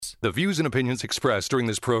The views and opinions expressed during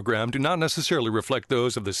this program do not necessarily reflect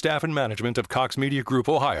those of the staff and management of Cox Media Group,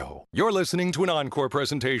 Ohio. You're listening to an encore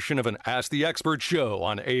presentation of an Ask the Expert show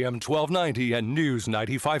on AM 1290 and News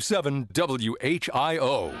 95.7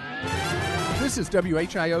 WHIO. This is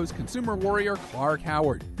WHIO's consumer warrior, Clark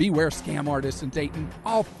Howard. Beware scam artists in Dayton.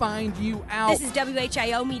 I'll find you out. This is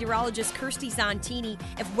WHIO meteorologist Kirsty Zontini.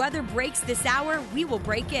 If weather breaks this hour, we will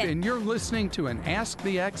break it. And you're listening to an Ask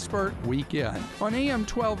the Expert weekend on AM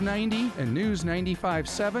 1290 and News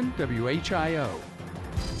 95.7 WHIO.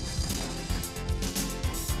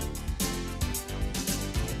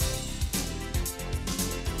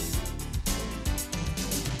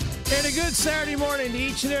 And a good Saturday morning to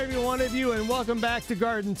each and every one of you, and welcome back to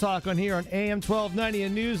Garden Talk on here on AM 1290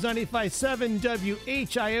 and News 95.7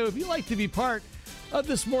 WHIO. If you'd like to be part of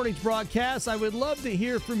this morning's broadcast, I would love to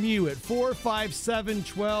hear from you at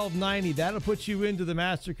 457-1290. That'll put you into the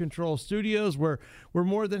Master Control Studios, where we're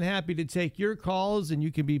more than happy to take your calls, and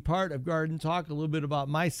you can be part of Garden Talk. A little bit about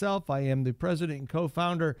myself. I am the president and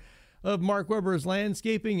co-founder of Mark Weber's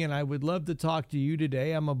Landscaping, and I would love to talk to you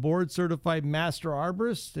today. I'm a board-certified master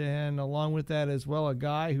arborist, and along with that as well, a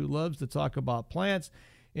guy who loves to talk about plants.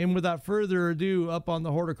 And without further ado, up on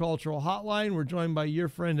the horticultural hotline, we're joined by your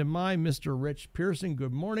friend and mine, Mr. Rich Pearson.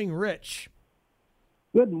 Good morning, Rich.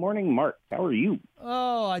 Good morning, Mark. How are you?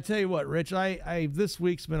 Oh, I tell you what, Rich, I this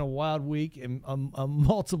week's been a wild week in, on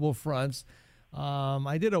multiple fronts.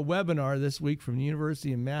 I did a webinar this week from the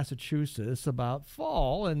University of Massachusetts about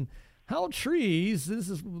fall and how trees, this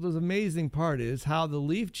is the amazing part, is how the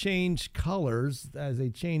leaf change colors. As they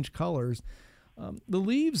change colors, the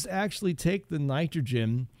leaves actually take the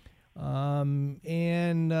nitrogen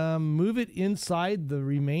and move it inside the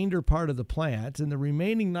remainder part of the plant, and the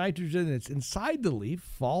remaining nitrogen that's inside the leaf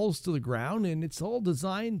falls to the ground, and it's all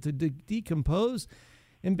designed to decompose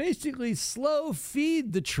and basically slow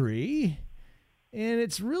feed the tree. And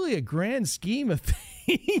it's really a grand scheme of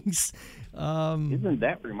things. Isn't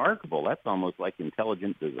that remarkable? That's almost like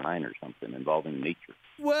intelligent design or something involving nature.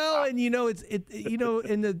 Well, and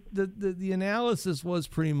and the analysis was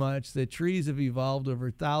pretty much that trees have evolved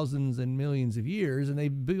over thousands and millions of years, and they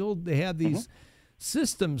have these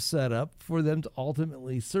systems set up for them to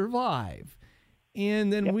ultimately survive.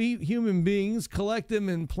 And then we human beings collect them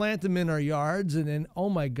and plant them in our yards. And then, oh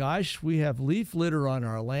my gosh, we have leaf litter on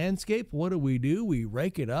our landscape. What do? We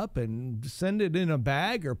rake it up and send it in a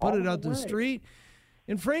bag or put it out to the street.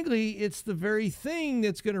 And frankly, it's the very thing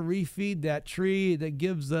that's going to refeed that tree that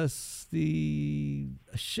gives us the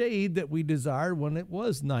shade that we desired when it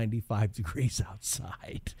was 95 degrees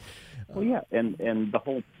outside. Well, yeah. And the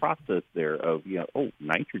whole process there of,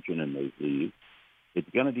 nitrogen in those leaves, it's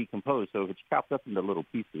going to decompose. So if it's chopped up into little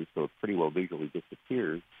pieces, so it pretty well visually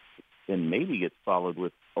disappears, then maybe gets followed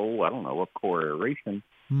with, a core aeration.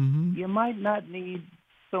 Mm-hmm. You might not need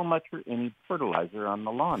so much or any fertilizer on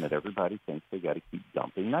the lawn that everybody thinks they got to keep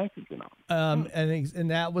dumping nitrogen on. And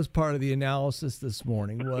that was part of the analysis this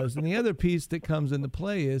morning and the other piece that comes into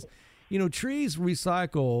play is, trees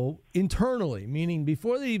recycle internally, meaning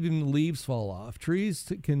before the leaves fall off,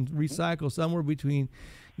 trees can recycle somewhere between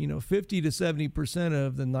 50 to 70%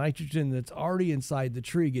 of the nitrogen that's already inside the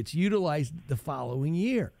tree gets utilized the following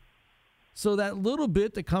year. So that little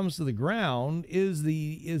bit that comes to the ground is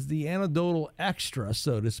the anecdotal extra,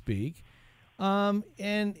 so to speak. And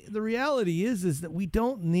the reality is that we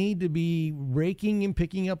don't need to be raking and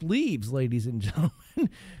picking up leaves, ladies and gentlemen.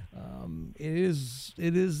 It is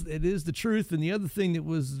the truth. And the other thing that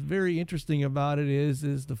was very interesting about it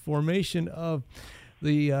is the formation of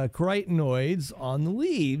the carotenoids on the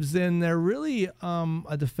leaves, and they're really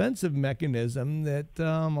a defensive mechanism that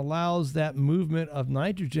allows that movement of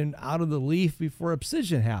nitrogen out of the leaf before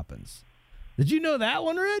abscission happens. Did you know that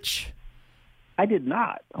one, Rich? I did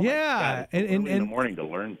not. Oh yeah, and in the morning to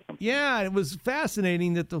learn something. Yeah, it was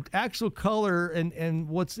fascinating that the actual color and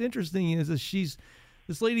what's interesting is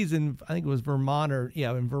this lady's in, I think it was Vermont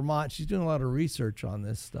in Vermont. She's doing a lot of research on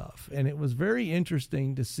this stuff, and it was very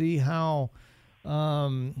interesting to see how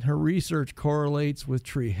her research correlates with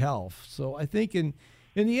tree health. So I think in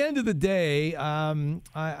the end of the day,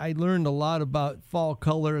 I learned a lot about fall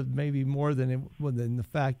color, maybe more than the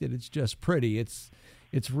fact that it's just pretty. It's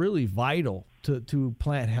really vital to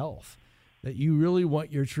plant health, that you really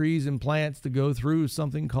want your trees and plants to go through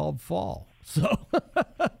something called fall. So,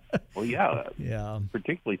 well, yeah,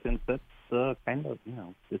 particularly since that's kind of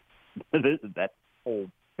that whole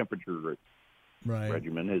temperature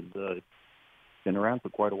regimen is been around for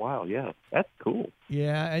quite a while. Yeah, that's cool.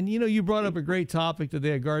 Yeah, and you brought up a great topic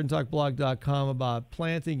today at GardenTalkBlog.com about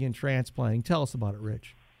planting and transplanting. Tell us about it,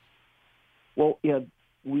 Rich. Well, yeah,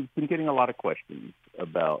 we've been getting a lot of questions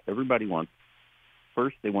about everybody wants.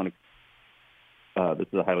 First, they want to. This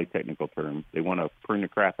is a highly technical term. They want to prune the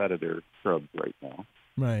crap out of their shrubs right now,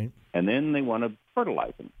 Right. and then they want to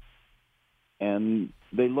fertilize them. And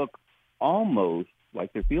they look almost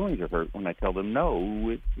like their feelings are hurt when I tell them no,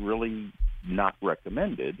 it's really not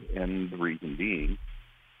recommended. And the reason being,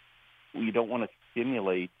 you don't want to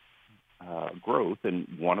stimulate growth, and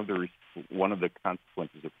one of the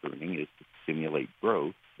consequences of pruning is to stimulate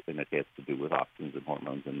growth, and it has to do with auxins and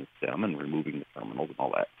hormones in the stem and removing the terminals and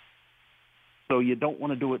all that. So you don't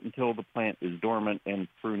want to do it until the plant is dormant, and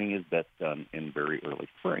pruning is best done in very early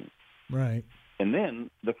spring. Right. And then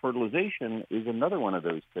the fertilization is another one of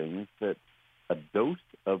those things that a dose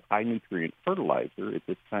of high-nutrient fertilizer at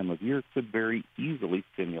this time of year could very easily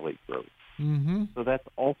stimulate growth. Mm-hmm. So that's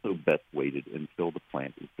also best waited until the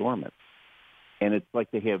plant is dormant. And it's like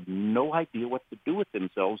they have no idea what to do with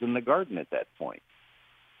themselves in the garden at that point.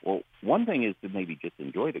 Well, one thing is to maybe just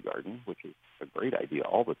enjoy the garden, which is a great idea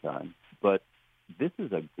all the time. But this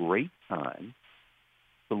is a great time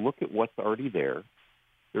to look at what's already there.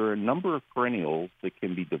 There are a number of perennials that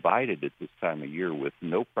can be divided at this time of year with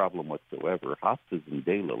no problem whatsoever. Hostas and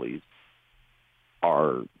daylilies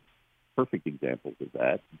are perfect examples of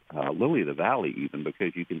that. Lily of the valley, even,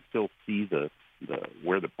 because you can still see the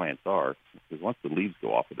where the plants are. Because once the leaves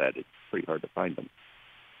go off of that, it's pretty hard to find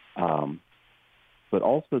them. But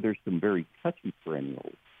also, there's some very touchy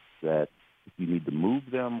perennials that if you need to move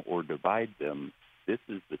them or divide them, this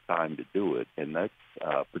is the time to do it. And that's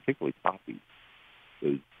particularly poppies.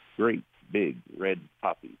 Those great, big, red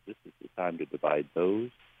poppies. This is the time to divide those.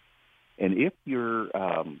 And if you're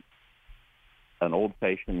an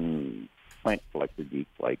old-fashioned plant collector geek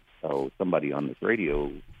like somebody on this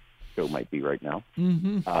radio show might be right now,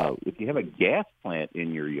 if you have a gas plant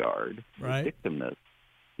in your yard, Right. victimness,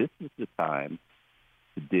 this is the time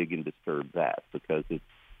to dig and disturb that, because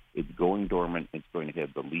it's going dormant. It's going to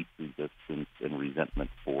have the least resistance and resentment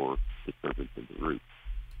for disturbance of the roots.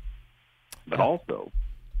 But also,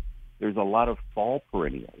 there's a lot of fall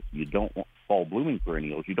perennials. You don't want fall blooming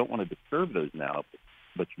perennials. You don't want to disturb those now,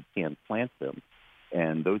 but you can plant them.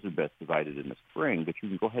 And those are best divided in the spring, but you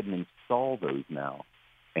can go ahead and install those now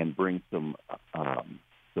and bring some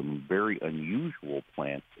very unusual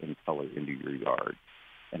plants and color into your yard.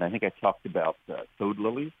 And I think I talked about toad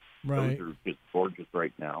lilies. Right. Those are just gorgeous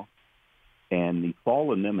right now. And the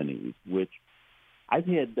fall anemones, which I've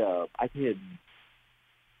had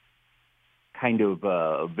kind of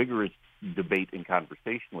a vigorous debate and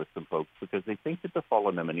conversation with some folks because they think that the fall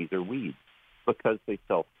anemones are weeds because they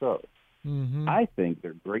self-sow. Mm-hmm. I think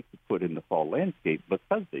they're great to put in the fall landscape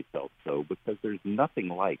because they self-sow, because there's nothing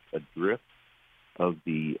like a drift of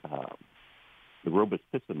the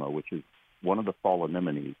Robustissima, which is one of the fall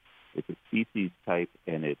anemones. It's a species type,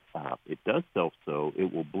 and it does self-sow.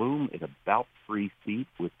 It will bloom at about 3 feet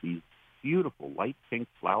with these beautiful light pink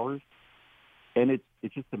flowers, and it's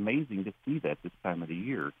just amazing to see that this time of the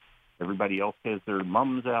year. Everybody else has their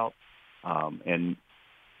mums out, and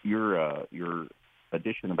your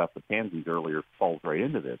addition about the pansies earlier falls right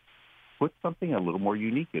into this. Put something a little more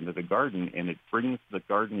unique into the garden, and it brings the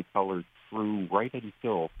garden colors through right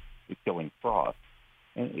until the killing frost.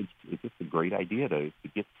 And it's just a great idea to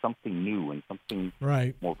get something new and something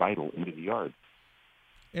Right. more vital into the yard.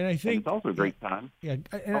 And I And think it's also a great time. Yeah,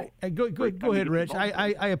 go great time go to ahead, get Rich. involved.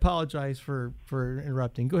 I apologize for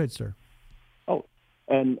interrupting. Go ahead, sir. Oh,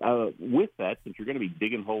 and with that, since you're going to be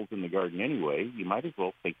digging holes in the garden anyway, you might as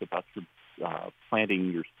well think about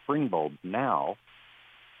planting your spring bulbs now,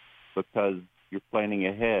 because you're planning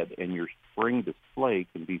ahead, and your spring display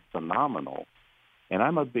can be phenomenal. And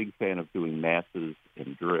I'm a big fan of doing masses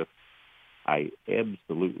and drifts. I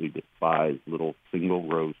absolutely despise little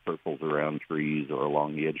single-row circles around trees or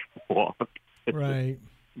along the edge of the walk. It's Right.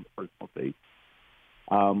 just a personal taste.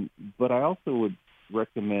 But I also would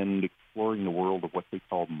recommend exploring the world of what they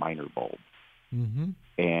call minor bulbs. Mm-hmm.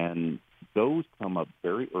 And those come up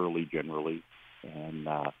very early generally, and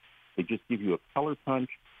they just give you a color punch,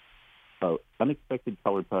 unexpected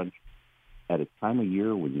color punch at a time of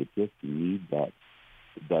year when you just need that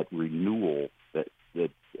renewal that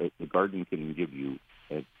the garden can give you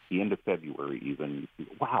at the end of February even. You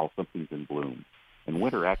see, wow, something's in bloom. And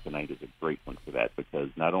winter aconite is a great one for that, because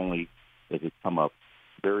not only does it come up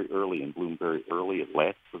very early and bloom very early, it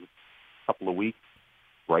lasts for a couple of weeks,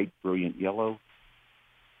 bright, brilliant yellow,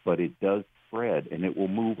 but it does spread, and it will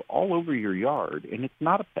move all over your yard, and it's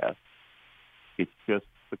not a pest. It's just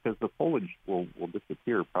because the foliage will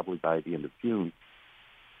disappear probably by the end of June,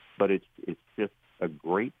 but it's just a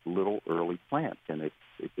great little early plant, and it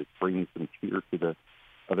just brings some cheer to the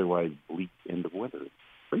otherwise bleak end of winter.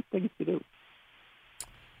 Great things to do.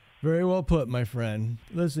 Very well put, my friend.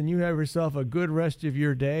 Listen, you have yourself a good rest of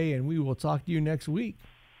your day, and we will talk to you next week.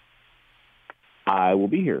 I will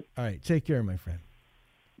be here. All right. Take care, my friend.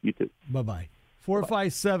 You too. Bye-bye.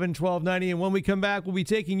 457-1290. And when we come back, we'll be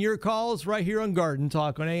taking your calls right here on Garden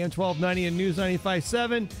Talk on AM 1290 and News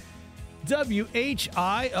 95.7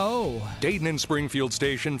 WHIO. Dayton and Springfield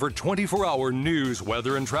station for 24-hour news,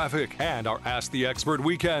 weather, and traffic, and our Ask the Expert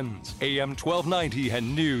weekends. AM 1290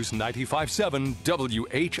 and News 95.7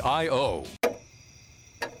 WHIO.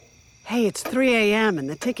 Hey, it's 3 a.m. and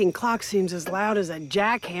the ticking clock seems as loud as a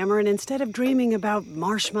jackhammer, and instead of dreaming about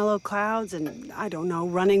marshmallow clouds and, I don't know,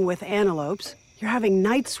 running with antelopes, you're having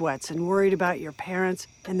night sweats and worried about your parents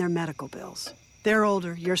and their medical bills. They're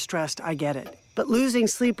older, you're stressed, I get it. But losing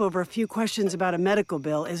sleep over a few questions about a medical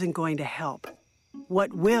bill isn't going to help.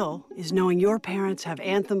 What will is knowing your parents have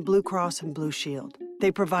Anthem Blue Cross and Blue Shield.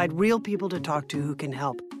 They provide real people to talk to who can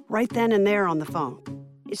help, right then and there on the phone.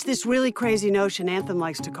 It's this really crazy notion Anthem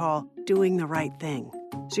likes to call doing the right thing.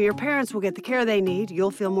 So your parents will get the care they need, you'll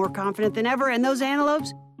feel more confident than ever, and those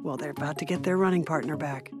antelopes, well, they're about to get their running partner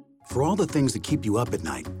back. For all the things that keep you up at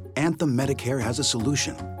night, Anthem Medicare has a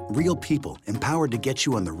solution. Real people empowered to get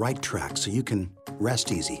you on the right track so you can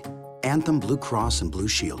rest easy. Anthem Blue Cross and Blue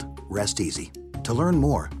Shield. Rest easy. To learn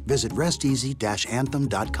more, visit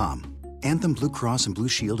resteasy-anthem.com. Anthem Blue Cross and Blue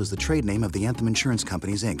Shield is the trade name of the Anthem Insurance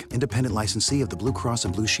Companies, Inc., independent licensee of the Blue Cross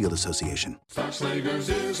and Blue Shield Association. Stockslagers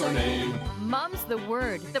is our name. Mum's the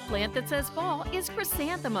word. The plant that says fall is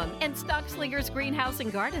chrysanthemum, and Stockslagers Greenhouse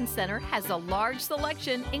and Garden Center has a large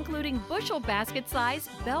selection, including bushel basket-size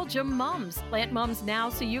Belgium mums. Plant mums now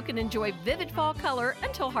so you can enjoy vivid fall color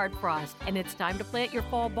until hard frost. And it's time to plant your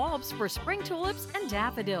fall bulbs for spring tulips and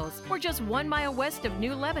daffodils. We're just 1 mile west of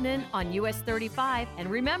New Lebanon on US 35. And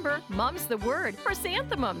remember, mum's the word.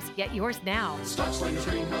 Chrysanthemums. Get yours now. Stockslagers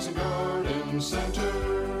Greenhouse and Garden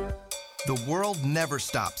Center. The world never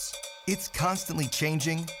stops. It's constantly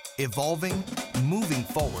changing, evolving, moving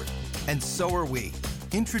forward. And so are we.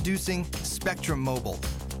 Introducing Spectrum Mobile.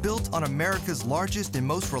 Built on America's largest and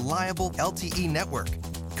most reliable LTE network.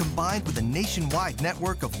 Combined with a nationwide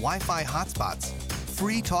network of Wi-Fi hotspots.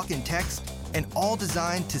 Free talk and text. And all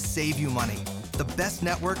designed to save you money. The best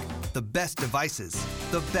network, the best devices,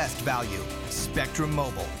 the best value. Spectrum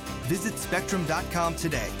Mobile. Visit spectrum.com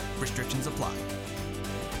today. Restrictions apply.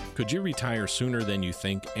 Could you retire sooner than you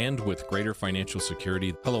think and with greater financial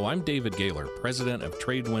security? Hello, I'm David Gaylor, president of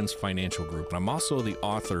Tradewinds Financial Group, and I'm also the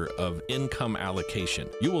author of Income Allocation.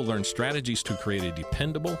 You will learn strategies to create a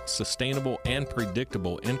dependable, sustainable, and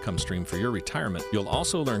predictable income stream for your retirement. You'll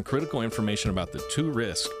also learn critical information about the 2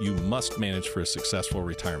 risks you must manage for a successful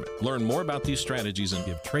retirement. Learn more about these strategies and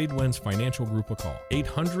give Tradewinds Financial Group a call.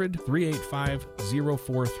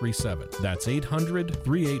 800-385-0437. That's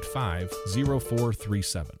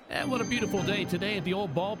 800-385-0437. And what a beautiful day today at the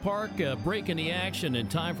old ballpark. Break in the action in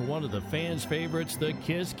time for one of the fans' favorites, the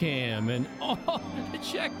Kiss Cam. And oh,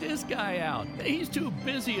 check this guy out. He's too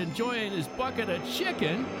busy enjoying his bucket of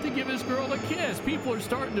chicken to give his girl a kiss. People are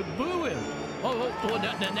starting to boo him.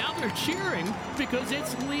 Now they're cheering because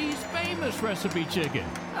it's Lee's famous recipe chicken.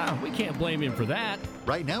 We can't blame him for that.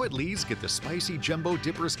 Right now at Lee's, get the spicy jumbo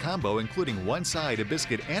dippers combo, including one side, a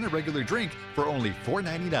biscuit, and a regular drink for only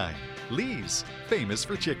 $4.99. Lee's, famous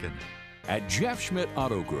for chicken. At Jeff Schmidt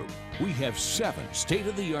Auto Group, we have 7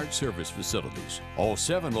 state-of-the-art service facilities. All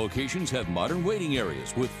 7 locations have modern waiting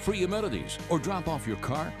areas with free amenities. Or drop off your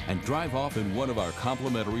car and drive off in one of our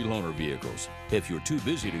complimentary loaner vehicles. If you're too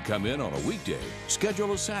busy to come in on a weekday,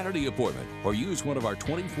 schedule a Saturday appointment or use one of our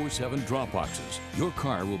 24/7 drop boxes. Your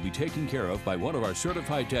car will be taken care of by one of our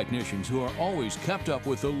certified technicians who are always kept up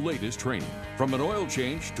with the latest training. From an oil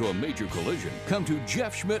change to a major collision, come to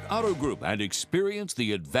Jeff Schmidt Auto Group and experience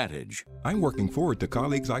the advantage. I'm working forward to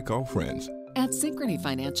colleagues I call friends. At Synchrony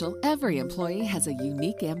Financial, every employee has a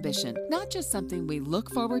unique ambition. Not just something we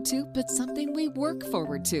look forward to, but something we work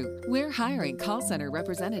forward to. We're hiring call center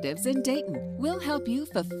representatives in Dayton. We'll help you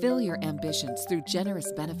fulfill your ambitions through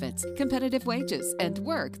generous benefits, competitive wages, and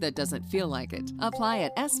work that doesn't feel like it. Apply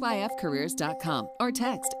at syfcareers.com or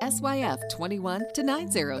text SYF21 to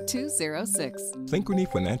 90206. Synchrony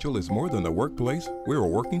Financial is more than a workplace. We're a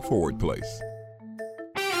working forward place.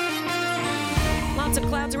 Lots of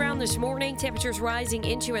clouds around this morning. Temperatures rising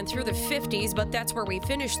into and through the 50s, but that's where we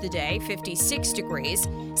finish the day, 56 degrees.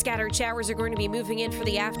 Scattered showers are going to be moving in for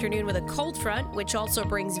the afternoon with a cold front, which also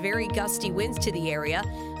brings very gusty winds to the area.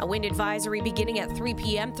 A wind advisory beginning at 3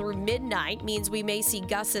 p.m. through midnight means we may see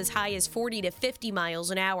gusts as high as 40 to 50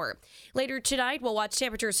 miles an hour. Later tonight, we'll watch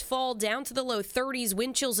temperatures fall down to the low 30s,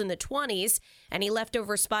 wind chills in the 20s. Any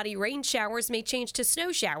leftover spotty rain showers may change to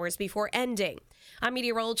snow showers before ending. I'm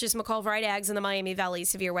meteorologist McCall Vrydaghs in the Miami Valley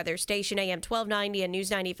Severe Weather Station, AM 1290 and News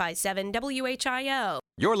 95.7 WHIO.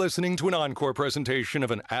 You're listening to an encore presentation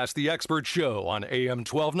of an Ask the Expert show on AM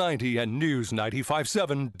 1290 and News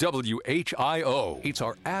 95.7 WHIO. It's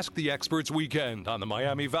our Ask the Experts weekend on the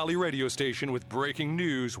Miami Valley radio station with breaking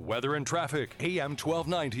news, weather, and traffic. AM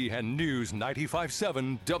 1290 and News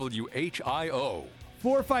 95.7 WHIO.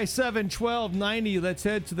 457-1290. Let's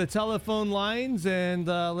head to the telephone lines and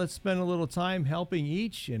let's spend a little time helping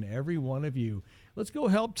each and every one of you. Let's go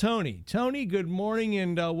help Tony. Tony, good morning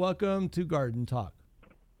and welcome to Garden Talk.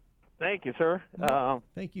 Thank you, sir.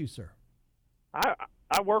 Thank you, sir.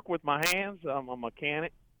 I work with my hands. I'm a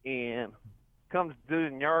mechanic, and comes to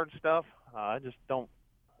doing yard stuff, I just don't,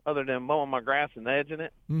 other than mowing my grass and edging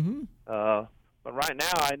it. Mm-hmm. But right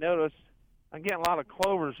now I notice I'm getting a lot of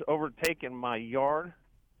clovers overtaking my yard,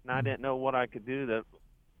 and I didn't know what I could do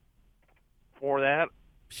for that.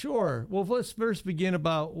 Sure. Well, let's first begin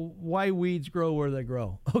about why weeds grow where they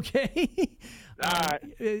grow. Okay.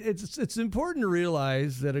 It's important to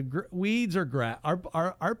realize that weeds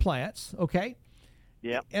are plants. Okay.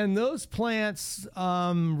 Yeah. And those plants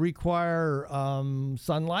require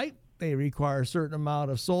sunlight. They require a certain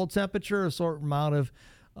amount of soil temperature, a certain amount of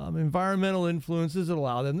environmental influences that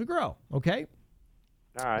allow them to grow. Okay.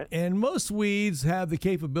 All right. And most weeds have the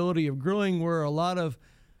capability of growing where a lot of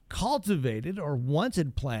cultivated or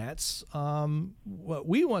wanted plants, what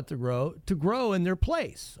we want to grow in their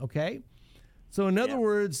place. Okay. So in other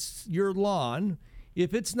words, your lawn,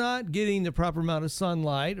 if it's not getting the proper amount of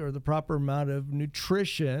sunlight or the proper amount of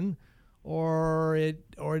nutrition, or it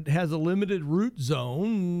has a limited root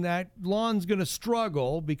zone, that lawn's going to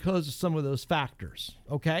struggle because of some of those factors.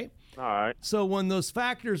 Okay. All right. So when those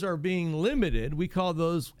factors are being limited, we call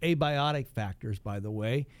those abiotic factors, by the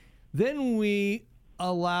way, then we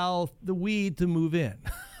allow the weed to move in.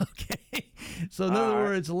 Okay. So in other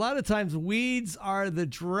words, a lot of times weeds are the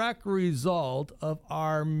direct result of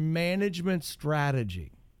our management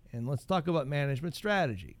strategy. And let's talk about management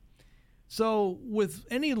strategy. So with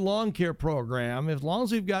any lawn care program, as long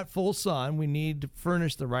as we've got full sun, we need to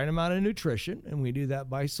furnish the right amount of nutrition, and we do that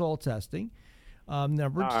by soil testing.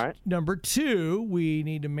 Number two, we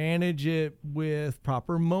need to manage it with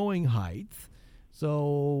proper mowing height.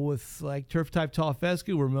 So with like turf type tall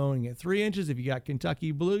fescue, we're mowing at 3 inches. If you got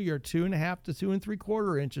Kentucky blue, you're 2.5 to 2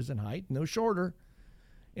 3/4 inches in height, no shorter.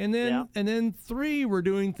 And then 3, we're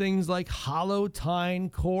doing things like hollow tine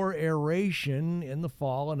core aeration in the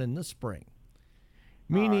fall and in the spring,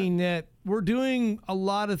 meaning that we're doing a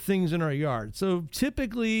lot of things in our yard. So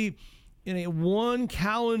typically in a 1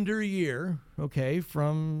 calendar year, okay,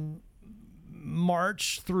 from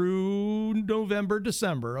March through November,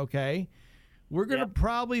 December, okay, we're going to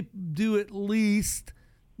probably do at least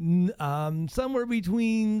somewhere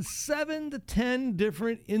between 7 to 10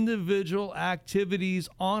 different individual activities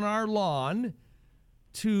on our lawn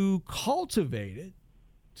to cultivate it,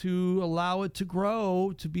 to allow it to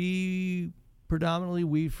grow, to be predominantly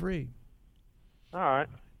weed-free. All right.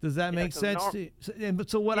 Does that make sense to you?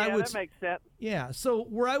 That makes sense. Yeah. So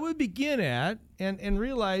where I would begin at and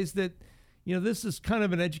realize that, you know, this is kind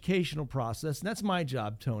of an educational process, and that's my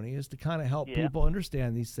job, Tony, is to kind of help people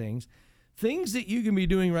understand these things. Things that you can be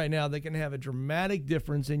doing right now that can have a dramatic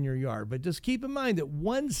difference in your yard. But just keep in mind that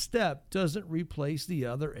one step doesn't replace the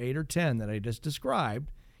other 8 or 10 that I just described,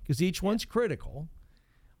 because each one's critical.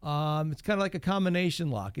 It's kind of like a combination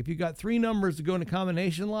lock. If you got 3 numbers to go in a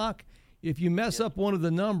combination lock, if you mess up one of the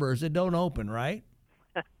numbers, it don't open, right?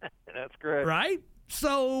 That's correct. Right?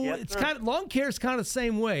 So it's kind of, lawn care is kind of the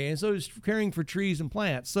same way, and so is caring for trees and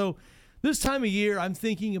plants. So this time of year, I'm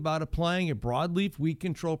thinking about applying a broadleaf weed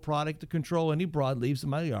control product to control any broadleaves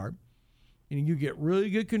in my yard. And you get really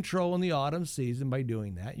good control in the autumn season by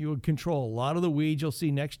doing that. You would control a lot of the weeds you'll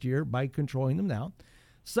see next year by controlling them now.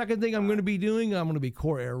 Second thing I'm going to be doing, I'm going to be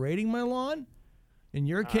core aerating my lawn. In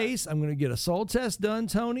your case, I'm going to get a soil test done,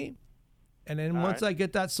 Tony. And then once I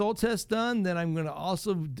get that soil test done, then I'm going to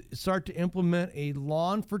also start to implement a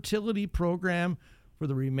lawn fertility program for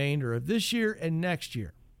the remainder of this year and next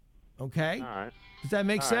year. Okay? All right. Does that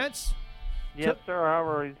make sense? Yes, sir. I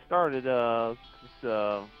already started.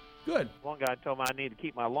 Good. One guy told me I need to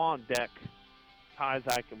keep my lawn deck high as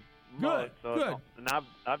I can mow it. Good. And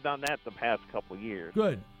I've done that the past couple of years.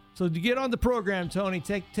 Good. So to get on the program, Tony,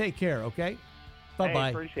 take care, okay? Bye-bye. Hey,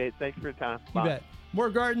 appreciate it. Thanks for your time. You Bye. bet. More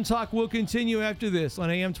Garden Talk will continue after this on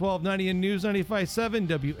AM 1290 and News 95.7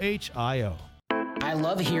 WHIO. I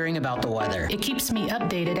love hearing about the weather. It keeps me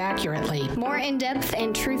updated accurately. More in-depth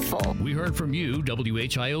and truthful. We heard from you,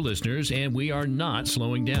 WHIO listeners, and we are not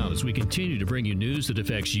slowing down as we continue to bring you news that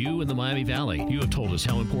affects you in the Miami Valley. You have told us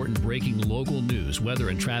how important breaking local news, weather,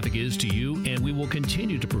 and traffic is to you, and we will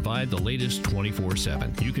continue to provide the latest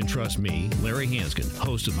 24/7. You can trust me, Larry Hanskin,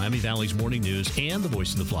 host of Miami Valley's Morning News and the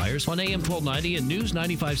voice of the Flyers on AM 1290 and News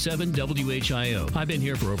 95.7 WHIO. I've been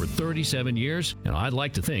here for over 37 years, and I'd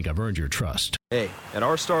like to think I've earned your trust. Hey, at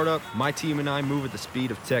our startup, my team and I move at the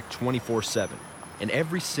speed of tech 24/7. And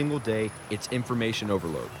every single day, it's information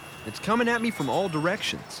overload. It's coming at me from all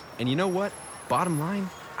directions. And you know what? Bottom line,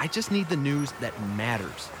 I just need the news that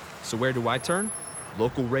matters. So where do I turn?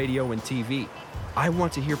 Local radio and TV. I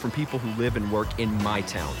want to hear from people who live and work in my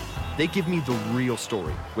town. They give me the real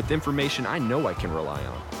story with information I know I can rely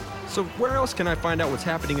on. So where else can I find out what's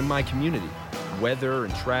happening in my community? Weather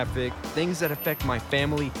and traffic, things that affect my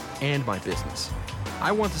family and my business.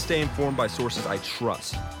 I want to stay informed by sources I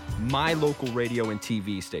trust. My local radio and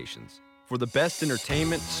TV stations. For the best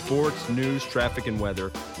entertainment, sports, news, traffic, and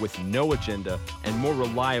weather with no agenda and more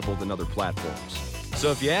reliable than other platforms. So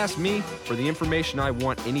if you ask me for the information I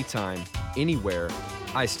want anytime, anywhere,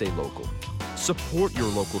 I stay local. Support your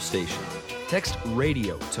local station. Text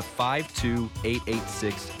radio to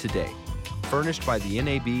 52886 today. Furnished by the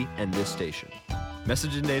NAB and this station.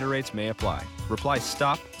 Message and data rates may apply. Reply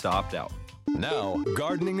STOP to opt out. Now,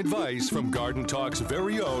 gardening advice from Garden Talk's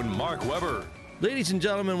very own Mark Weber. Ladies and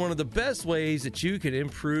gentlemen, one of the best ways that you can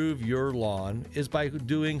improve your lawn is by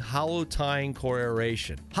doing hollow tine core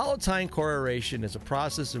aeration. Hollow tine core aeration is a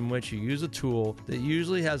process in which you use a tool that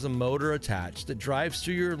usually has a motor attached that drives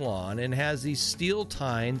through your lawn and has these steel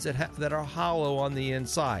tines that are hollow on the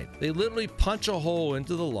inside. They literally punch a hole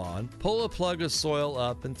into the lawn, pull a plug of soil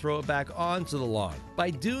up, and throw it back onto the lawn. By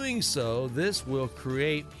doing so, this will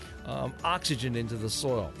create oxygen into the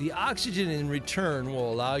soil. The oxygen in return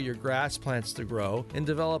will allow your grass plants to grow and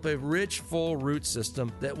develop a rich, full root system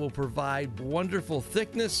that will provide wonderful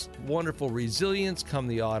thickness, wonderful resilience come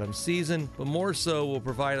the autumn season, but more so will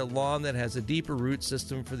provide a lawn that has a deeper root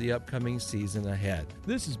system for the upcoming season ahead.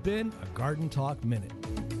 This has been a Garden Talk Minute.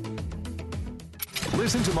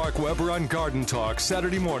 Listen to Mark Weber on Garden Talk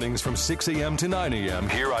Saturday mornings from 6 a.m. to 9 a.m.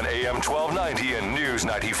 here on AM 1290 and News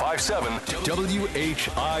 95.7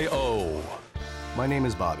 WHIO. My name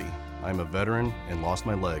is Bobby. I'm a veteran and lost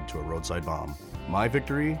my leg to a roadside bomb. My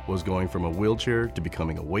victory was going from a wheelchair to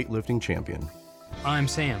becoming a weightlifting champion. I'm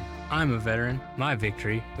Sam. I'm a veteran. My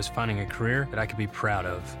victory was finding a career that I could be proud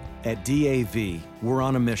of. At DAV, we're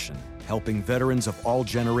on a mission, helping veterans of all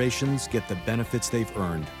generations get the benefits they've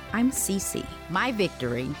earned. I'm Cece. My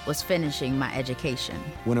victory was finishing my education.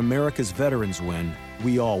 When America's veterans win,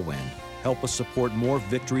 we all win. Help us support more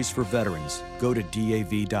victories for veterans. Go to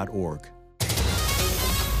DAV.org.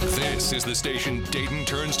 This is the station Dayton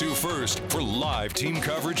turns to first for live team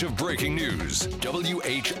coverage of breaking news.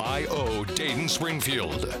 WHIO Dayton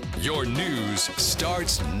Springfield. Your news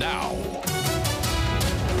starts now.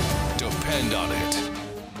 Depend on it.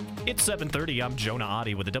 It's 7:30. I'm Jonah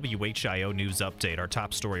Oddie with a WHIO News Update. Our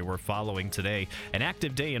top story we're following today, an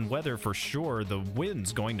active day in weather for sure. The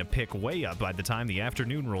wind's going to pick way up by the time the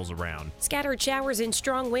afternoon rolls around. Scattered showers and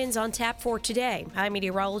strong winds on tap for today. I'm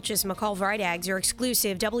meteorologist McCall Vrydaghs. Your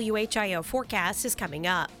exclusive WHIO forecast is coming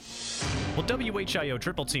up. Well, WHIO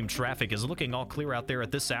Triple Team traffic is looking all clear out there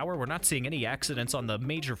at this hour. We're not seeing any accidents on the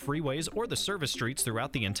major freeways or the service streets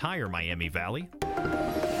throughout the entire Miami Valley.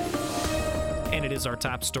 And it is our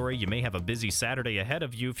top story. You may have a busy Saturday ahead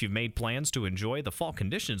of you if you've made plans to enjoy the fall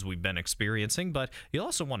conditions we've been experiencing, but you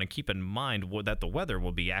also want to keep in mind that the weather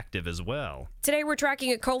will be active as well. Today we're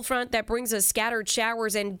tracking a cold front that brings us scattered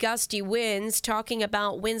showers and gusty winds, talking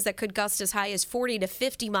about winds that could gust as high as 40 to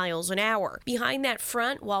 50 miles an hour. Behind that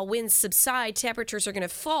front, while winds subside, temperatures are going to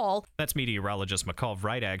fall. That's meteorologist McCall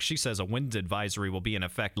Vrydaghs. She says a wind advisory will be in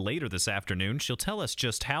effect later this afternoon. She'll tell us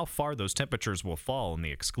just how far those temperatures will fall in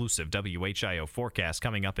the exclusive WHIO forecast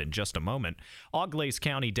coming up in just a moment. Auglaize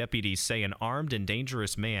County deputies say an armed and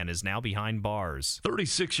dangerous man is now behind bars.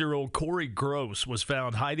 36-year-old Corey Gross was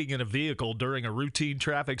found hiding in a vehicle during a routine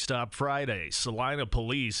traffic stop Friday. Salina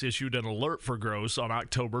police issued an alert for Gross on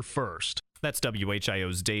October 1st. That's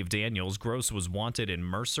WHIO's Dave Daniels. Gross was wanted in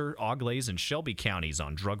Mercer, Auglaize, and Shelby counties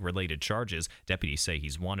on drug-related charges. Deputies say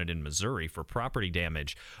he's wanted in Missouri for property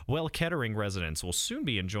damage. Well, Kettering residents will soon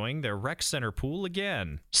be enjoying their rec center pool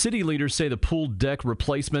again. City leaders say the pool deck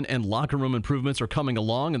replacement and locker room improvements are coming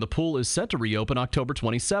along, and the pool is set to reopen October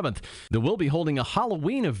 27th. They will be holding a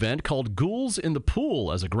Halloween event called Ghouls in the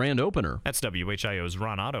Pool as a grand opener. That's WHIO's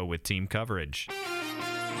Ron Otto with team coverage.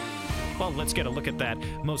 Well, let's get a look at that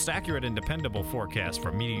most accurate and dependable forecast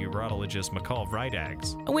from meteorologist McCall of Right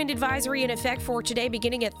Ags. A wind advisory in effect for today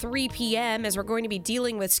beginning at 3 p.m. as we're going to be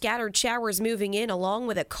dealing with scattered showers moving in along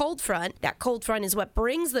with a cold front. That cold front is what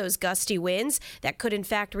brings those gusty winds that could in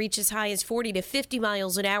fact reach as high as 40 to 50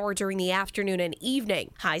 miles an hour during the afternoon and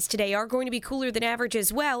evening. Highs today are going to be cooler than average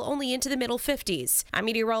as well, only into the middle 50s. I'm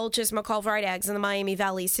meteorologist McCall of Right Ags in the Miami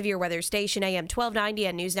Valley Severe Weather Station, AM 1290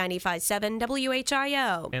 and News 95.7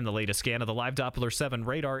 WHIO. And the latest scan of the live Doppler 7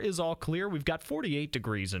 radar is all clear. We've got 48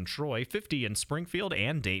 degrees in Troy, 50 in Springfield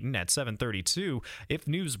and Dayton at 7:32. If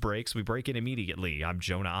news breaks, we break it immediately. I'm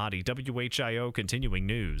Jonah Oddie, WHIO Continuing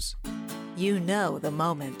News. You know the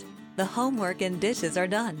moment. The homework and dishes are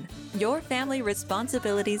done. Your family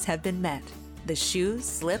responsibilities have been met. The shoes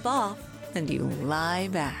slip off and you lie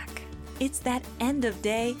back. It's that end of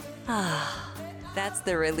day, That's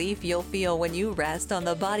the relief you'll feel when you rest on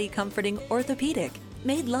the body-comforting Orthopedic,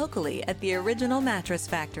 made locally at the Original Mattress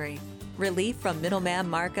Factory. Relief from middleman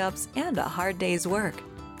markups and a hard day's work.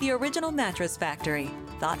 The Original Mattress Factory.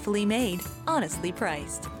 Thoughtfully made, honestly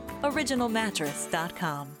priced.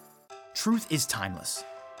 OriginalMattress.com. Truth is timeless.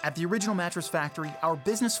 At the Original Mattress Factory, our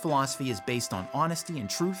business philosophy is based on honesty and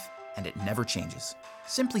truth, and it never changes.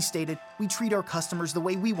 Simply stated, we treat our customers the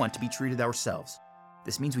way we want to be treated ourselves.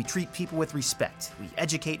 This means we treat people with respect, we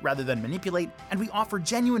educate rather than manipulate, and we offer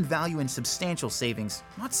genuine value and substantial savings,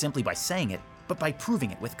 not simply by saying it, but by proving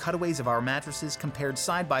it with cutaways of our mattresses compared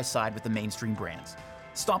side by side with the mainstream brands.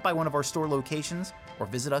 Stop by one of our store locations or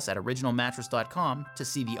visit us at originalmattress.com to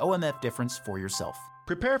see the OMF difference for yourself.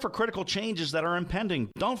 Prepare for critical changes that are impending.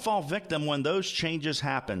 Don't fall victim when those changes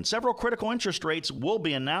happen. Several critical interest rates will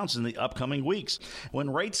be announced in the upcoming weeks.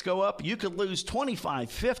 When rates go up, you could lose $25,000,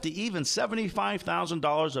 $50,000, even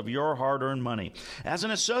 $75,000 of your hard-earned money. As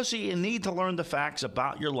an associate, you need to learn the facts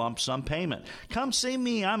about your lump sum payment. Come see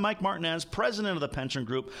me. I'm Mike Martinez, president of the Pension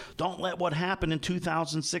Group. Don't let what happened in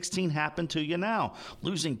 2016 happen to you now,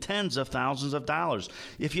 losing tens of thousands of dollars.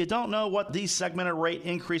 If you don't know what these segmented rate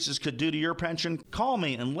increases could do to your pension, call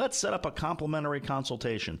me and let's set up a complimentary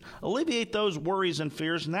consultation. Alleviate those worries and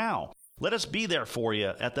fears now. Let us be there for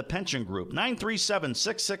you at the Pension Group,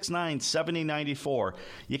 937-669-7094.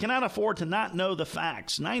 You cannot afford to not know the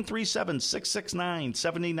facts,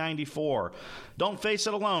 937-669-7094. Don't face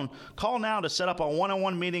it alone. Call now to set up a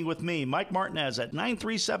one-on-one meeting with me, Mike Martinez, at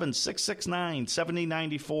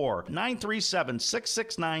 937-669-7094,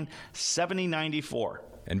 937-669-7094.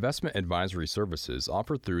 Investment advisory services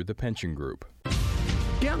offered through the Pension Group.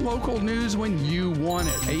 Get local news when you want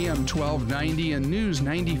it. AM 1290 and News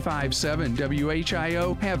 95.7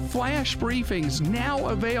 WHIO have flash briefings now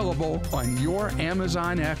available on your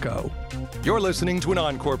Amazon Echo. You're listening to an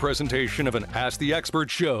encore presentation of an Ask the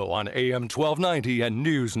Expert show on AM 1290 and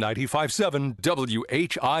News 95.7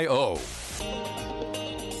 WHIO.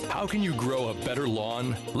 How can you grow a better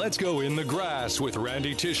lawn? Let's go in the grass with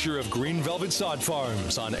Randy Tisher of Green Velvet Sod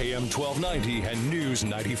Farms on AM 1290 and News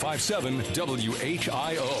 95.7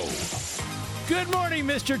 WHIO. Good morning,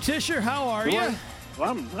 Mr. Tisher. How are you?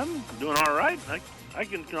 Well, I'm doing all right. I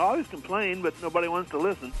can always complain, but nobody wants to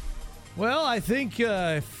listen. Well, I think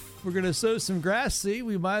if we're going to sow some grass seed,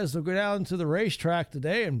 we might as well go down to the racetrack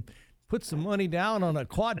today and put some money down on a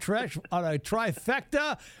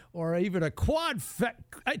trifecta or even a quadfecta.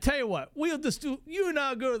 I tell you what, we'll just do, you and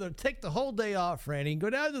I'll go there, take the whole day off, Randy, and go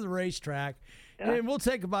down to the racetrack, and we'll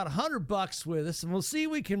take about $100 with us, and we'll see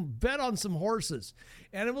if we can bet on some horses.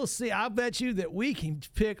 And we'll see, I'll bet you that we can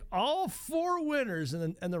pick all 4 winners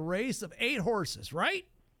in the race of 8 horses, right?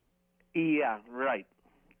 Yeah, right.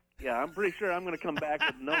 Yeah, I'm pretty sure I'm going to come back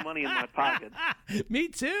with no money in my pocket. Me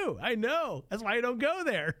too. I know. That's why I don't go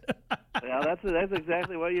there. Yeah, that's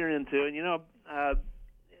exactly what you're into. And, you know, and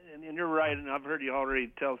you're right, and I've heard you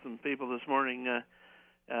already tell some people this morning,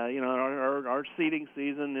 you know, our seeding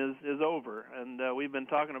season is over. And we've been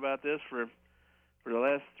talking about this for the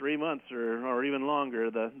last 3 months or even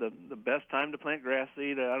longer. The best time to plant grass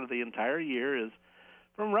seed out of the entire year is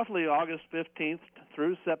from roughly August 15th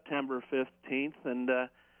through September 15th.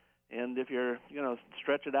 And if you're, you know,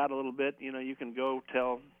 stretch it out a little bit, you know, you can go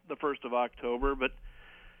till the 1st of October. But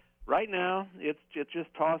right now, it's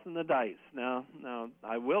just tossing the dice. Now,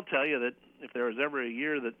 I will tell you that if there was ever a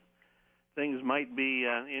year that things might be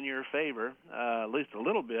in your favor, at least a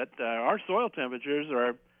little bit, our soil temperatures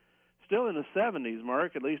are still in the 70s,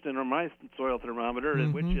 Mark, at least in my soil thermometer,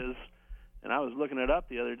 which is, and I was looking it up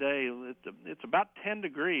the other day, it's about 10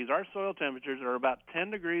 degrees. Our soil temperatures are about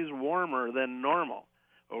 10 degrees warmer than normal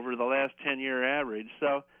over the last 10-year average.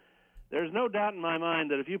 So there's no doubt in my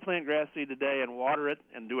mind that if you plant grass seed today and water it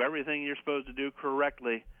and do everything you're supposed to do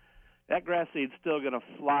correctly, that grass seed's still going to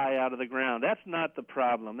fly out of the ground. That's not the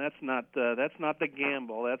problem. That's not the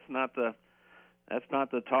gamble. That's not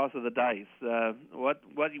the toss of the dice. What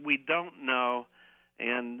we don't know,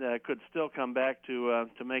 and could still come back to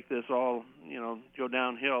make this all go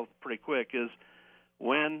downhill pretty quick, is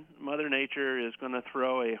when Mother Nature is going to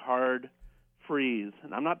throw a hard freeze.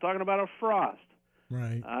 And I'm not talking about a frost.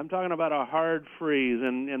 Right. I'm talking about a hard freeze,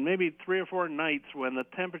 and maybe 3 or 4 nights when the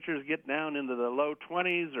temperatures get down into the low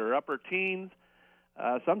 20s or upper teens.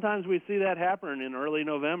 Sometimes we see that happen in early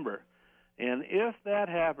November. And if that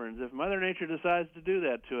happens, if Mother Nature decides to do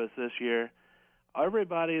that to us this year,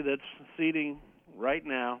 everybody that's seeding right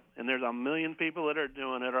now, and there's a million people that are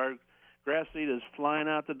doing it, our grass seed is flying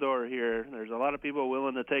out the door here. There's a lot of people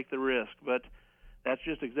willing to take the risk, but that's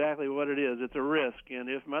just exactly what it is. It's a risk. And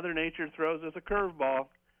if Mother Nature throws us a curveball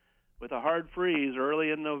with a hard freeze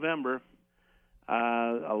early in November,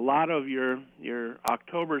 a lot of your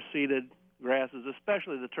October-seeded grasses,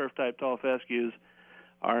 especially the turf-type tall fescues,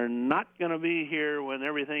 are not going to be here when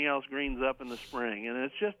everything else greens up in the spring. And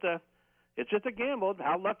it's just a gamble.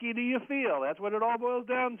 How lucky do you feel? That's what it all boils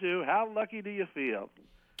down to. How lucky do you feel?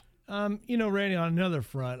 Randy, on another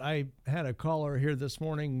front, I had a caller here this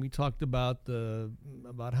morning. We talked about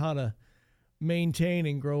how to maintain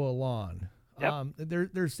and grow a lawn. Yep.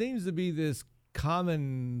 There seems to be this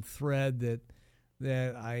common thread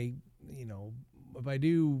that I, if I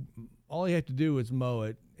do, all you have to do is mow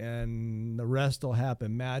it, and the rest will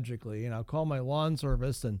happen magically. And I'll call my lawn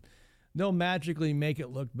service, and they'll magically make it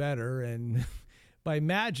look better, and by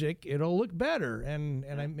magic, it'll look better. And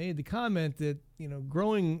I made the comment that,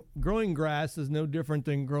 growing grass is no different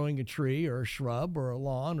than growing a tree or a shrub or a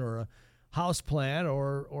lawn or a house plant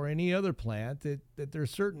or any other plant, that there are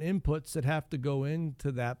certain inputs that have to go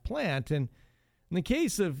into that plant. And in the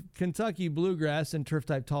case of Kentucky bluegrass and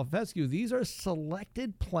turf-type tall fescue, these are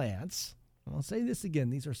selected plants. And I'll say this again.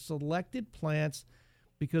 These are selected plants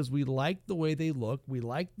because we like the way they look. We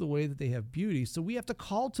like the way that they have beauty. So we have to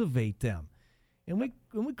cultivate them. And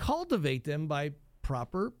we cultivate them by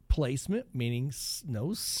proper placement, meaning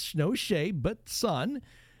no shade, but sun.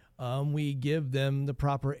 We give them the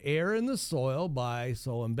proper air in the soil by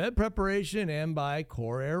soil and bed preparation and by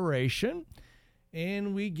core aeration.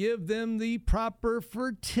 And we give them the proper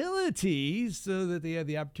fertility so that they have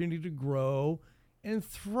the opportunity to grow and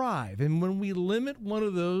thrive. And when we limit one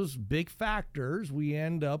of those big factors, we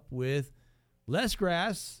end up with less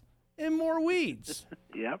grass and more weeds.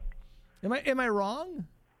 Yep. Am I wrong?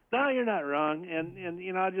 No, you're not wrong.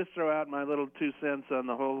 And I'll just throw out my little 2 cents on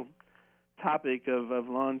the whole topic of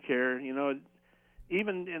lawn care.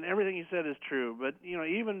 Even, and everything you said is true, but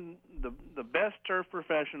even the best turf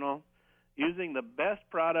professional, using the best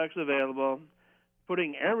products available,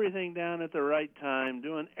 putting everything down at the right time,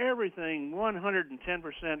 doing everything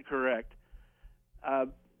 110% correct,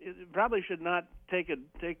 it probably should not take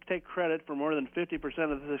credit for more than 50%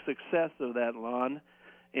 of the success of that lawn.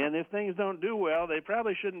 And if things don't do well, they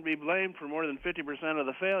probably shouldn't be blamed for more than 50% of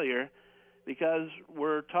the failure, because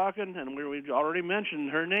we're talking, and we've already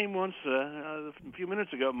mentioned her name once a few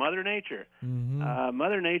minutes ago, Mother Nature. Mm-hmm.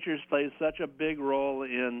 Mother Nature plays such a big role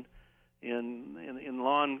in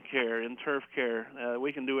lawn care, in turf care.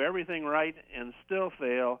 We can do everything right and still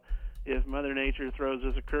fail if Mother Nature throws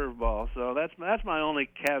us a curveball. So that's my only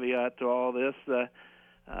caveat to all this.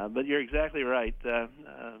 But you're exactly right.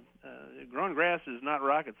 Growing grass is not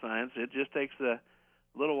rocket science. It just takes a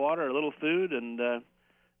little water, a little food, and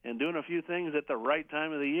doing a few things at the right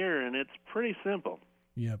time of the year, and it's pretty simple.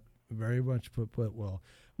 Yep, very much put well.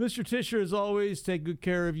 Mr. Tisher, as always, take good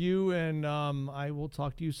care of you, and I will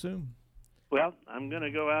talk to you soon. Well, I'm going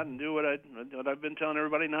to go out and do what I've been telling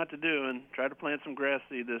everybody not to do, and try to plant some grass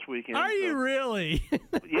seed this weekend. Are you really?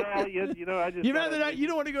 Yeah, I just... You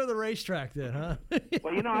don't want to go to the racetrack then, huh?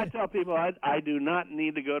 Well, I tell people I do not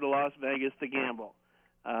need to go to Las Vegas to gamble.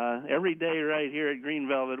 Every day right here at Green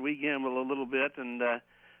Velvet, we gamble a little bit,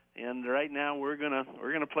 and right now we're gonna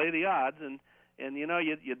play the odds, and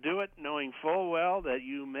you do it knowing full well that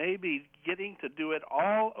you may be getting to do it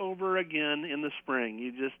all over again in the spring.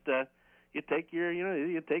 You just you take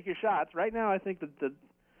your shots. Right now, I think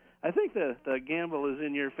the gamble is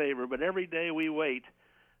in your favor, but every day we wait,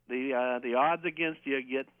 the odds against you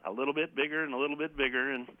get a little bit bigger and a little bit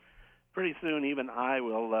bigger, and pretty soon even I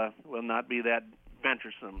will not be that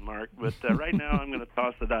venturesome, Mark. But right now, I'm going to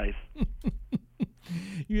toss the dice.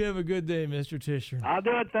 You have a good day, Mr. Tisher. I'll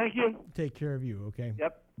do it. Thank you. Take care of you, okay?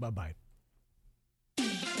 Yep. Bye-bye.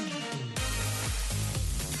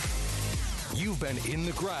 You've been in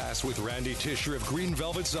the grass with Randy Tisher of Green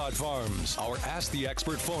Velvet Sod Farms. Our Ask the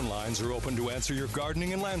Expert phone lines are open to answer your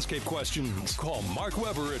gardening and landscape questions. Call Mark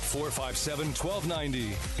Weber at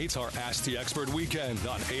 457-1290. It's our Ask the Expert weekend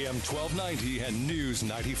on AM 1290 and News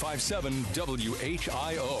 95.7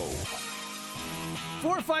 WHIO.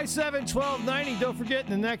 457-1290. Don't forget,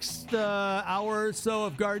 in the next hour or so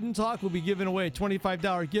of Garden Talk, we'll be giving away a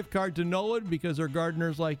 $25 gift card to Nolan because they're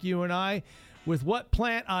gardeners like you and I with What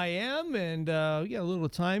Plant I Am. And we got a little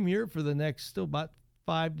time here for the next still about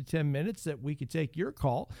 5 to 10 minutes that we could take your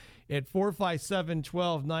call at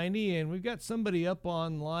 457-1290. And we've got somebody up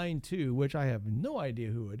on line too, which I have no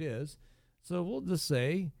idea who it is. So we'll just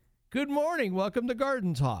say, good morning. Welcome to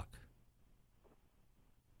Garden Talk.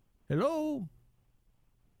 Hello.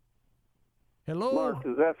 Hello. Mark,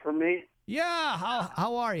 is that for me? Yeah.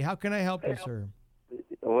 How are you? How can I help you, sir?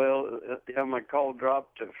 Well, yeah, my call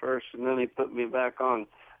dropped at first, and then he put me back on.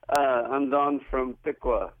 I'm Don from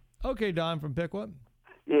Piqua. Okay, Don from Piqua.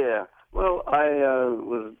 Yeah. Well, I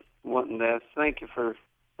was wanting to ask. Thank you for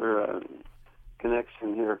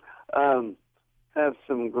connection here. Have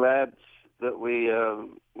some glads that we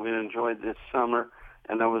enjoyed this summer.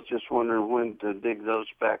 And I was just wondering when to dig those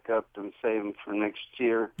back up and save them for next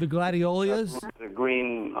year. The gladiolus? The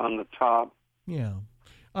green on the top. Yeah.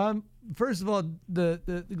 First of all,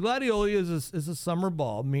 the gladiolus is a summer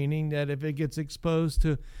bulb, meaning that if it gets exposed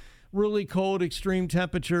to really cold, extreme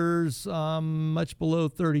temperatures, much below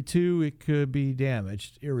 32, it could be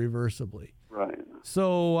damaged irreversibly. Right.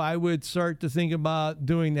 So I would start to think about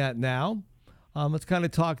doing that now. Let's kind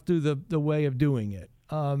of talk through the way of doing it.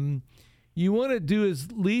 You want to do as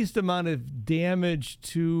least amount of damage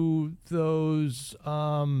to those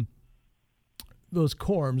corms,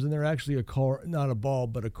 and they're actually not a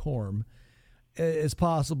bulb, but a corm, as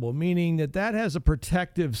possible, meaning that has a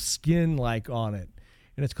protective skin-like on it,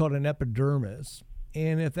 and it's called an epidermis.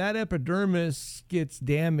 And if that epidermis gets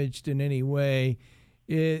damaged in any way,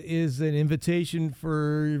 it is an invitation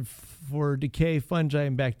for decay, fungi,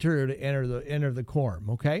 and bacteria to enter the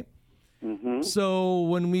corm, okay? Mm-hmm. So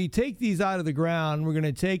when we take these out of the ground, we're going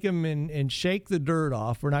to take them and shake the dirt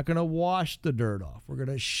off. We're not going to wash the dirt off. We're going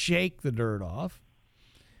to shake the dirt off.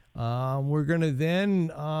 We're going to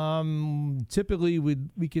then, typically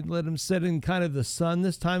we can let them sit in kind of the sun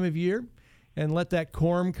this time of year and let that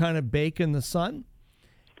corm kind of bake in the sun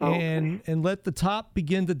and let the top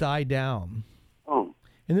begin to die down. Oh.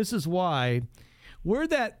 And this is why where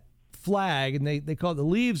that flag, and they call it, the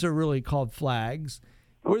leaves are really called flags,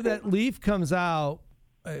 where that leaf comes out,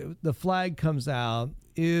 the flag comes out,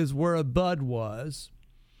 is where a bud was.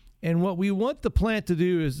 And what we want the plant to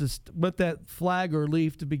do is just let that flag or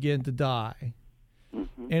leaf to begin to die.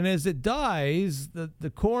 Mm-hmm. And as it dies,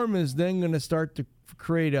 the corm is then going to start to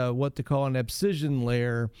create what they call an abscission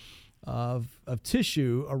layer of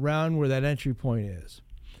tissue around where that entry point is.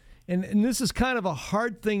 And this is kind of a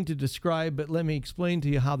hard thing to describe, but let me explain to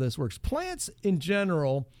you how this works. Plants in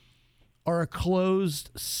general are a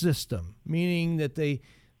closed system, meaning that they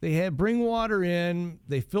bring water in,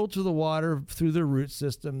 they filter the water through the root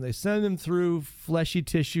system, they send them through fleshy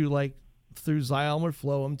tissue like through xylem or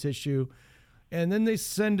phloem tissue, and then they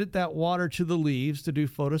send that water to the leaves to do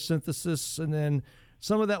photosynthesis, and then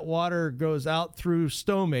some of that water goes out through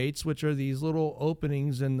stomates, which are these little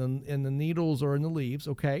openings in the needles or in the leaves,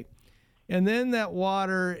 okay? And then that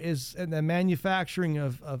water and the manufacturing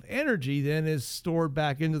of energy then is stored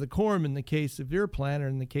back into the corm in the case of your plant, or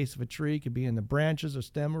in the case of a tree, it could be in the branches or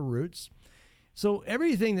stem or roots. So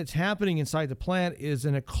everything that's happening inside the plant is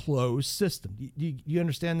in a closed system. You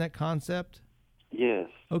understand that concept? Yes.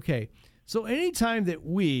 Okay. So anytime that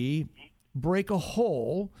we break a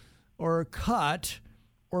hole or cut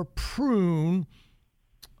or prune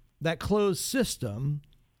that closed system,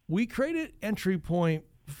 we create an entry point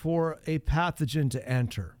for a pathogen to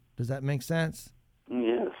enter. Does that make sense?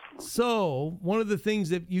 Yes. So one of the things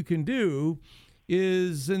that you can do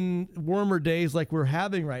is, in warmer days like we're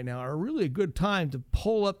having right now, are really a good time to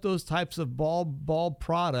pull up those types of bulb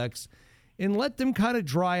products and let them kind of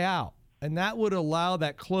dry out. And that would allow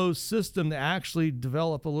that closed system to actually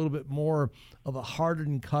develop a little bit more of a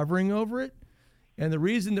hardened covering over it. And the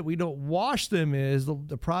reason that we don't wash them is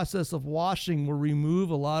the process of washing will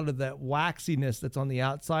remove a lot of that waxiness that's on the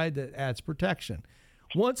outside that adds protection.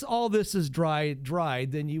 Once all this is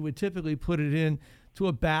dried, then you would typically put it in to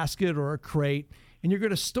a basket or a crate, and you're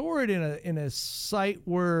going to store it in a site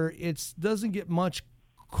where it doesn't get much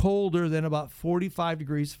colder than about 45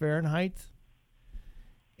 degrees Fahrenheit,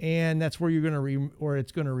 and that's where you're going to where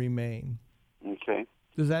it's going to remain. Okay.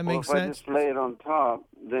 Does that make if sense? I just lay it on top,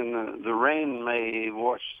 then the rain may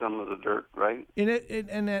wash some of the dirt, right?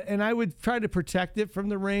 And I would try to protect it from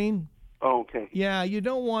the rain. Oh, okay. Yeah, you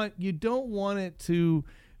don't want it to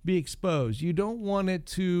be exposed. You don't want it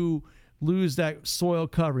to lose that soil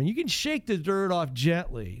covering. You can shake the dirt off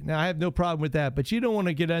gently. Now, I have no problem with that, but you don't want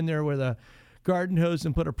to get in there with a garden hose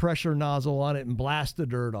and put a pressure nozzle on it and blast the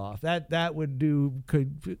dirt off. That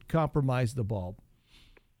could compromise the bulb.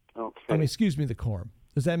 Okay. Excuse me, the corm.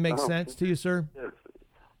 Does that make sense to you, sir? Yes.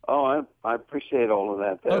 Oh, I appreciate all of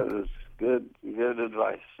that. That is good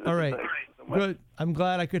advice. All right. Thank you so much. Good. I'm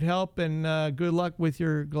glad I could help, and good luck with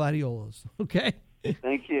your gladiolas. Okay?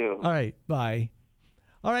 Thank you. All right. Bye.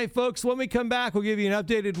 All right, folks, when we come back, we'll give you an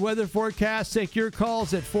updated weather forecast. Take your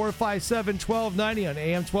calls at 457-1290 on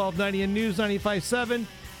AM 1290 and News 95.7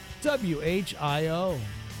 WHIO.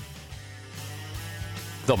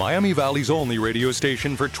 The Miami Valley's only radio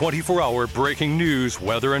station for 24-hour breaking news,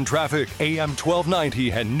 weather, and traffic. AM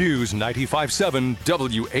 1290 and News 95.7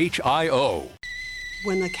 WHIO.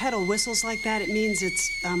 When the kettle whistles like that, it means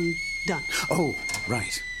it's, done. Oh,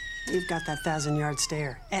 right. You've got that 1,000-yard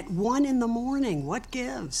stare. At 1 a.m, what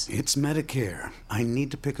gives? It's Medicare. I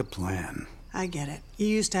need to pick a plan. I get it. You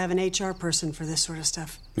used to have an HR person for this sort of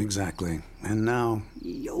stuff. Exactly. And now...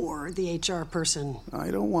 You're the HR person.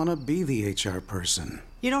 I don't want to be the HR person.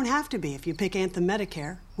 You don't have to be if you pick Anthem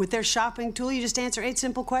Medicare. With their shopping tool, you just answer 8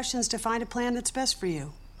 simple questions to find a plan that's best for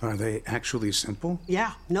you. Are they actually simple?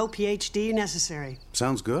 Yeah, no PhD necessary.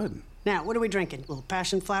 Sounds good. Now, what are we drinking? A little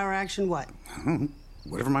passion flower action, what?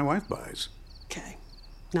 Whatever my wife buys. Okay.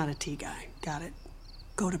 Not a tea guy. Got it.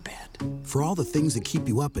 Go to bed. For all the things that keep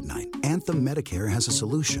you up at night, Anthem Medicare has a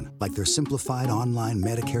solution, like their simplified online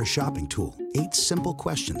Medicare shopping tool. 8 simple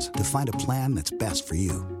questions to find a plan that's best for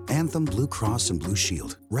you. Anthem Blue Cross and Blue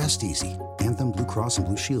Shield. Rest easy. Anthem Blue Cross and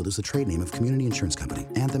Blue Shield is the trade name of Community Insurance Company.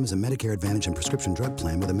 Anthem is a Medicare Advantage and prescription drug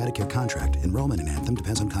plan with a Medicare contract. Enrollment in Anthem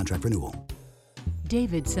depends on contract renewal.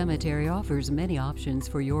 David Cemetery offers many options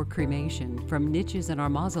for your cremation, from niches in our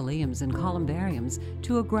mausoleums and columbariums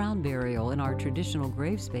to a ground burial in our traditional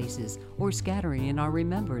grave spaces or scattering in our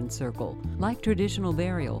remembrance circle. Like traditional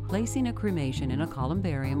burial, placing a cremation in a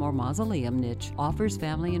columbarium or mausoleum niche offers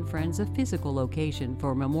family and friends a physical location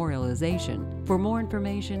for memorialization. For more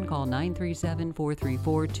information, call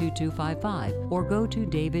 937-434-2255 or go to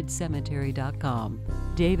davidcemetery.com.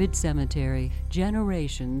 David Cemetery,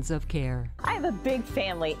 generations of care. I have a big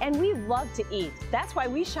family and we love to eat. That's why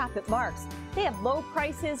we shop at Mark's. They have low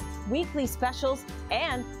prices, weekly specials,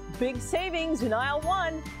 and big savings in aisle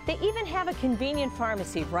 1. They even have a convenient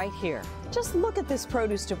pharmacy right here. Just look at this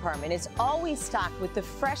produce department. It's always stocked with the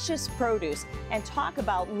freshest produce, and talk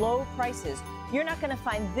about low prices. You're not going to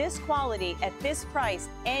find this quality at this price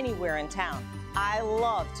anywhere in town. I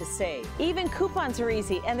love to save. Even coupons are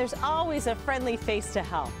easy, and there's always a friendly face to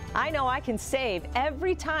help. I know I can save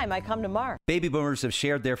every time I come to Mark. Baby boomers have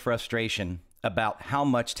shared their frustration about how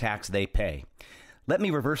much tax they pay. Let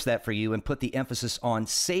me reverse that for you and put the emphasis on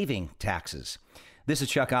saving taxes. This is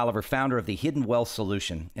Chuck Oliver, founder of the Hidden Wealth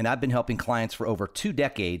Solution, and I've been helping clients for over 2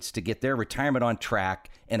 decades to get their retirement on track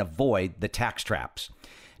and avoid the tax traps.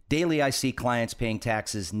 Daily, I see clients paying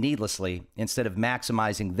taxes needlessly instead of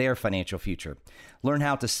maximizing their financial future. Learn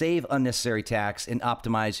how to save unnecessary tax and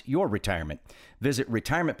optimize your retirement. Visit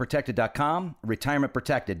retirementprotected.com,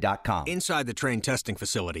 retirementprotected.com. Inside the Trane testing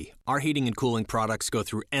facility, our heating and cooling products go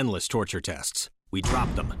through endless torture tests. We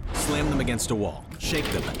drop them, slam them against a wall,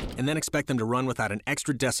 shake them, and then expect them to run without an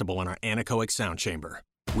extra decibel in our anechoic sound chamber.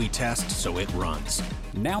 We test so it runs.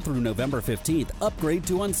 Now through November 15th, upgrade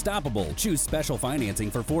to Unstoppable. Choose special financing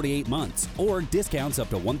for 48 months or discounts up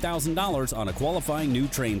to $1,000 on a qualifying new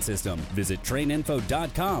Trane system. Visit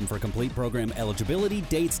TraneInfo.com for complete program eligibility,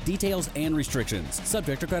 dates, details, and restrictions.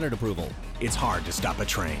 Subject to credit approval. It's hard to stop a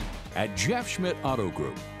train. At Jeff Schmidt Auto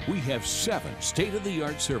Group, we have 7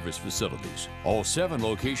 state-of-the-art service facilities. All 7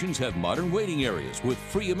 locations have modern waiting areas with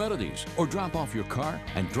free amenities. Or drop off your car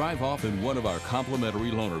and drive off in one of our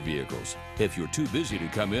complimentary loaner vehicles. If you're too busy to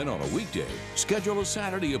come in on a weekday, schedule a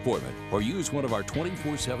Saturday appointment or use one of our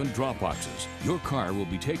 24/7 drop boxes. Your car will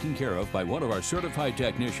be taken care of by one of our certified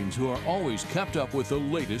technicians who are always kept up with the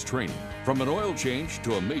latest training. From an oil change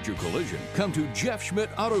to a major collision, come to Jeff Schmidt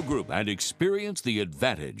Auto Group and experience the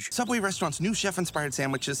advantage. Subway Restaurant's new chef-inspired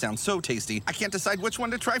sandwiches sound so tasty, I can't decide which one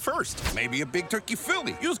to try first. Maybe a big turkey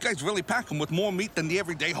Philly. You guys really pack them with more meat than the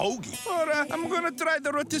everyday hoagie. Or I'm gonna try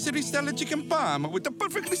the rotisserie style chicken parm with the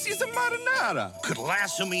perfectly seasoned marinara. empanada. Could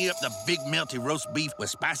lasso me up the big melty roast beef with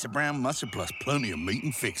spicy brown mustard plus plenty of meat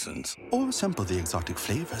and fixins. Or sample the exotic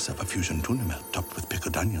flavors of a fusion tuna melt topped with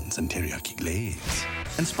pickled onions and teriyaki glaze.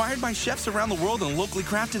 Inspired by chefs around the world and locally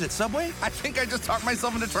crafted at Subway? I think I just talked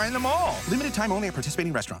myself into trying them all. Limited time only at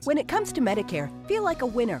participating restaurants. When it comes to Medicare, feel like a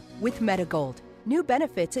winner with Medigold. New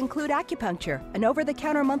benefits include acupuncture, an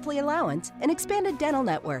over-the-counter monthly allowance, an expanded dental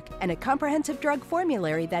network, and a comprehensive drug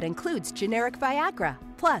formulary that includes generic Viagra.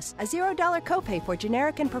 Plus, a $0 copay for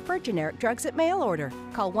generic and preferred generic drugs at mail order.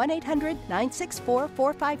 Call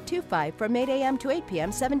 1-800-964-4525 from 8 a.m. to 8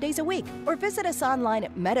 p.m. 7 days a week, or visit us online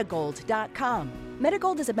at Medigold.com.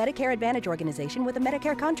 Medigold is a Medicare Advantage organization with a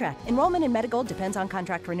Medicare contract. Enrollment in Medigold depends on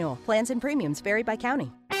contract renewal. Plans and premiums vary by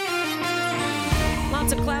county.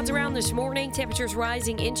 Lots of clouds around this morning. Temperatures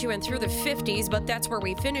rising into and through the 50s, but that's where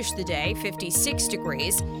we finish the day, 56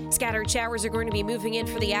 degrees. Scattered showers are going to be moving in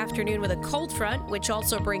for the afternoon with a cold front, which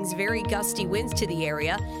also brings very gusty winds to the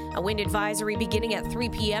area. A wind advisory beginning at 3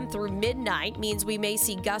 p.m. through midnight means we may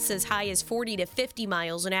see gusts as high as 40 to 50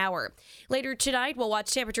 miles an hour. Later tonight, we'll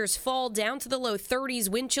watch temperatures fall down to the low 30s,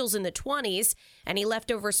 wind chills in the 20s. Any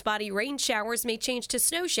leftover spotty rain showers may change to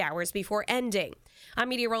snow showers before ending. I'm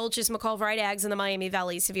meteorologist McCall Vrydaghs in the Miami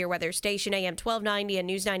Valley Severe Weather Station, AM 1290 and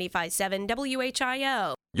News 95.7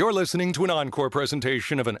 WHIO. You're listening to an encore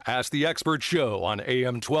presentation of an Ask the Expert show on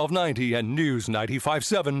AM 1290 and News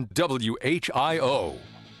 95.7 WHIO.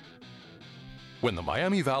 When the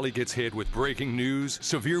Miami Valley gets hit with breaking news,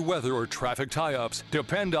 severe weather, or traffic tie-ups,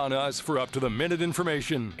 depend on us for up-to-the-minute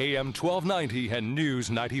information. AM 1290 and News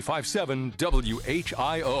 95.7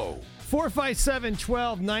 WHIO.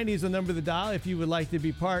 457-1290 is the number of the dial if you would like to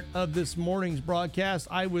be part of this morning's broadcast.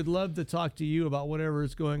 I would love to talk to you about whatever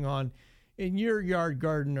is going on in your yard,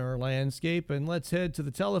 garden, or landscape. And let's head to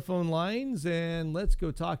the telephone lines and let's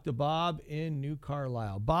go talk to Bob in New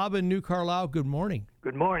Carlisle. Bob in New Carlisle, good morning.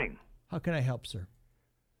 Good morning. How can I help, sir?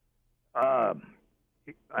 Am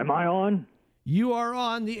I on? You are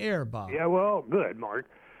on the air, Bob. Yeah, well, good, Mark.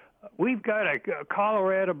 We've got a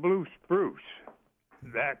Colorado blue spruce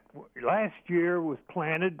that last year was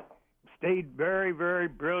planted, stayed very, very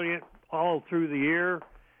brilliant all through the year,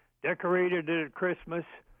 decorated it at Christmas.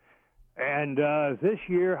 And this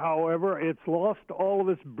year, however, it's lost all of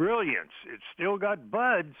its brilliance. It's still got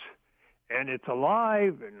buds, and it's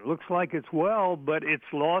alive, and looks like it's well, but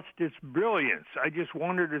it's lost its brilliance. I just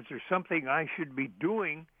wondered, is there something I should be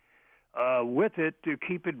doing with it to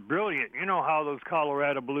keep it brilliant? You know how those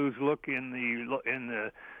Colorado blues look in the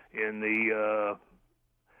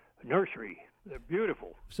nursery. They're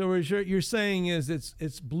beautiful. So what you're saying is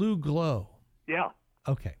it's blue glow. Yeah.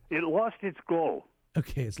 Okay. It lost its glow.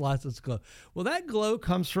 Okay, it's lost its glow. Well, that glow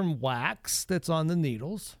comes from wax that's on the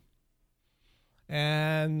needles.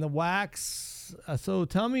 And the wax, so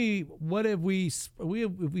tell me, what have we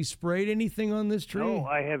sprayed anything on this tree? No,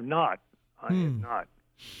 I have not. I have not.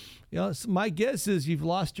 Yeah, so my guess is you've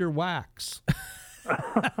lost your wax.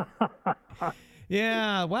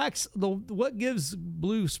 Yeah, wax. What gives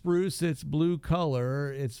blue spruce its blue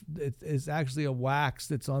color? It's actually a wax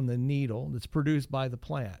that's on the needle that's produced by the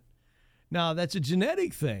plant. Now that's a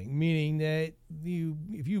genetic thing, meaning that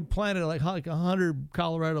if you planted like 100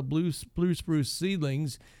 Colorado blue spruce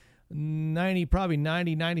seedlings,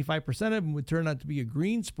 95% of them would turn out to be a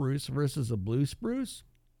green spruce versus a blue spruce.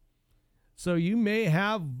 So you may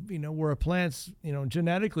have, where a plant's,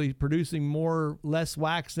 genetically producing less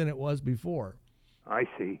wax than it was before. I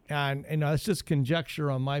see. And it's just conjecture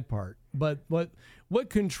on my part. But what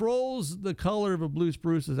controls the color of a blue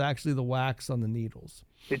spruce is actually the wax on the needles.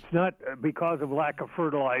 It's not because of lack of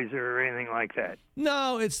fertilizer or anything like that.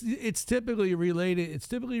 No, it's typically related. It's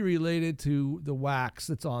typically related to the wax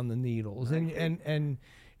that's on the needles, and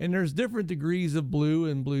there's different degrees of blue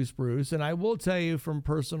in blue spruce. And I will tell you from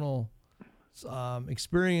personal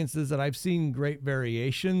experiences that I've seen great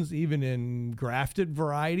variations, even in grafted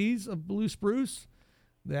varieties of blue spruce,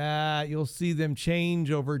 that you'll see them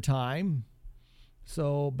change over time.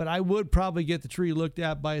 So, but I would probably get the tree looked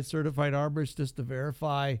at by a certified arborist just to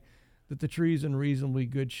verify that the tree's in reasonably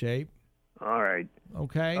good shape. All right.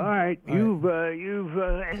 Okay. All right. You've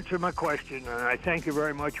answered my question, and I thank you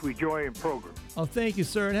very much. We enjoy your program. Oh, thank you,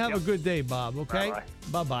 sir, and have a good day, Bob. Okay.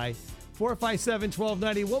 Bye-bye.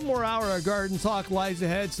 457-1290. One more hour of Garden Talk lies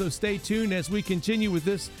ahead, so stay tuned as we continue with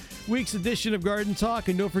this week's edition of Garden Talk.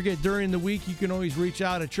 And don't forget, during the week, you can always reach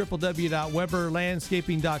out at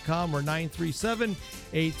www.weberlandscaping.com or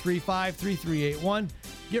 937-835-3381.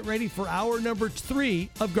 Get ready for hour number 3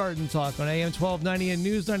 of Garden Talk on AM 1290 and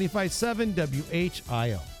News 95.7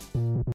 WHIO.